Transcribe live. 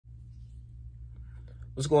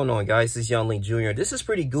What's going on, guys? This is Young Link Jr. This is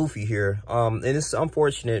pretty goofy here. And it's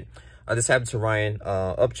unfortunate. This happened to Ryan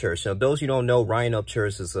Upchurch. Now, those you don't know, Ryan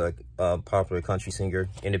Upchurch is a popular country singer,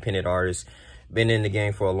 independent artist, been in the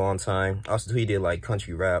game for a long time. Also, he did like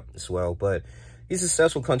country rap as well. But he's a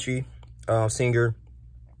successful country singer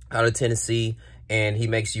out of Tennessee, and he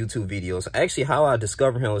makes YouTube videos. Actually, how I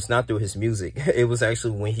discovered him was not through his music. It was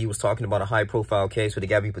actually when he was talking about a high-profile case with the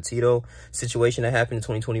Gabby Petito situation that happened in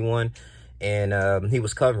 2021. And he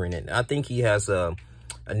was covering it. I think he has a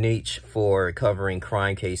niche for covering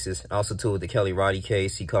crime cases. Also, too, with the Kelly Roddy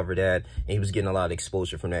case, he covered that, and he was getting a lot of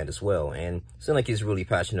exposure from that as well. And it seems like he's really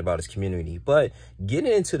passionate about his community. But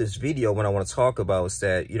getting into this video, what I want to talk about is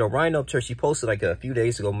that, you know, Ryan Upchurch, he posted like a few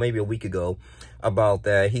days ago, maybe a week ago, about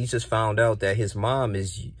that he just found out that his mom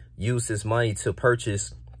is used his money to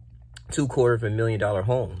purchase $250,000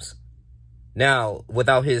 homes. Now,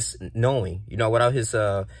 without his knowing, you know, without his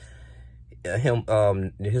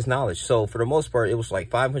his knowledge. So for the most part, it was like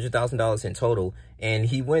 $500,000 in total. And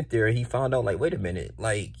he went there, he found out, like, wait a minute,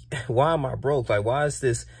 like, why am I broke? Like, why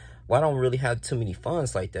don't I really have too many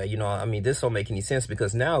funds like that? You know, I mean, this don't make any sense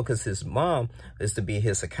because his mom is to be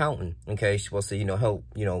his accountant. Okay, she's supposed to, you know, help,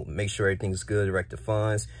 you know, make sure everything's good, direct the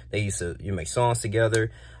funds. They used to make songs together.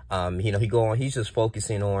 You know, he's just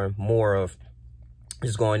focusing on more of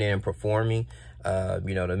just going in and performing,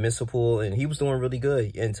 you know, the municipal, and he was doing really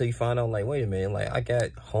good until you find out, like, wait a minute, like, I got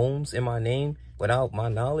homes in my name without my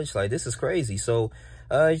knowledge. Like, this is crazy. So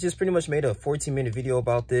he just pretty much made a 14-minute video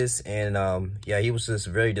about this, and yeah, he was just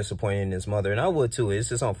very disappointed in his mother, and I would too. It's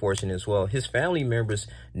just unfortunate as well. His family members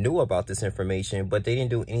knew about this information, but they didn't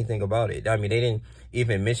do anything about it. I mean, they didn't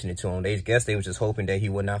even mention it to him. They guess they were just hoping that he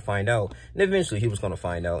would not find out, and eventually he was going to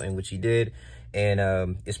find out, and which he did.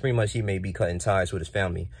 And it's pretty much he may be cutting ties with his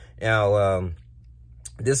family. Now,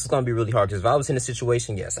 this is going to be really hard because if I was in a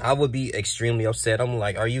situation, yes, I would be extremely upset. I'm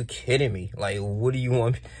like, are you kidding me? Like, what do you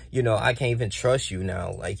want? You know, I can't even trust you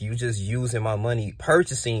now. Like, you just using my money,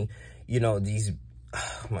 purchasing, you know, these,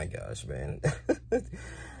 oh my gosh, man.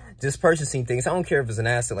 Just purchasing things. I don't care if it's an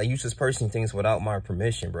asset. Like, you just purchasing things without my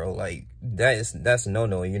permission, bro. Like, that's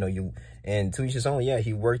no. You know, and to each his own. Yeah,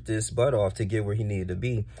 he worked his butt off to get where he needed to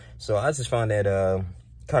be. So I just found that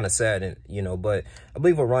kind of sad, and you know. But I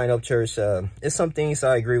believe with Ryan Upchurch, it's some things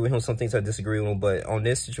I agree with him, some things I disagree with him. But on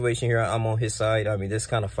this situation here, I'm on his side. I mean, this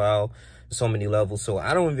kind of foul so many levels. So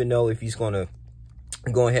I don't even know if he's gonna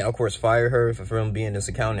go ahead, of course, fire her for him being this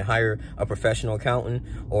accountant and hire a professional accountant,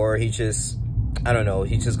 or he just, I don't know,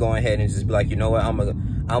 he's just going ahead and just be like, you know what, I'm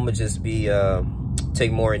gonna just be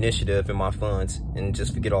take more initiative in my funds and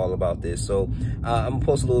just forget all about this. So I'm gonna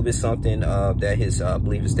post a little bit something that his I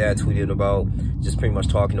believe his dad tweeted about, just pretty much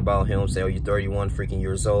talking about him, say, oh, you're 31 freaking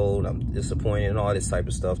years old, I'm disappointed, and all this type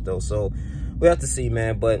of stuff though. So we have to see,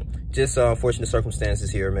 man, but just unfortunate circumstances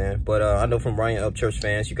here, man. But I know from Ryan Upchurch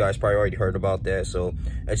fans, you guys probably already heard about that, so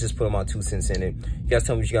I just put my 2 cents in it. You guys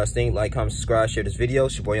tell me what you guys think. Like, comment, subscribe, share this video.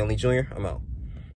 It's your boy Young Link Jr. I'm out.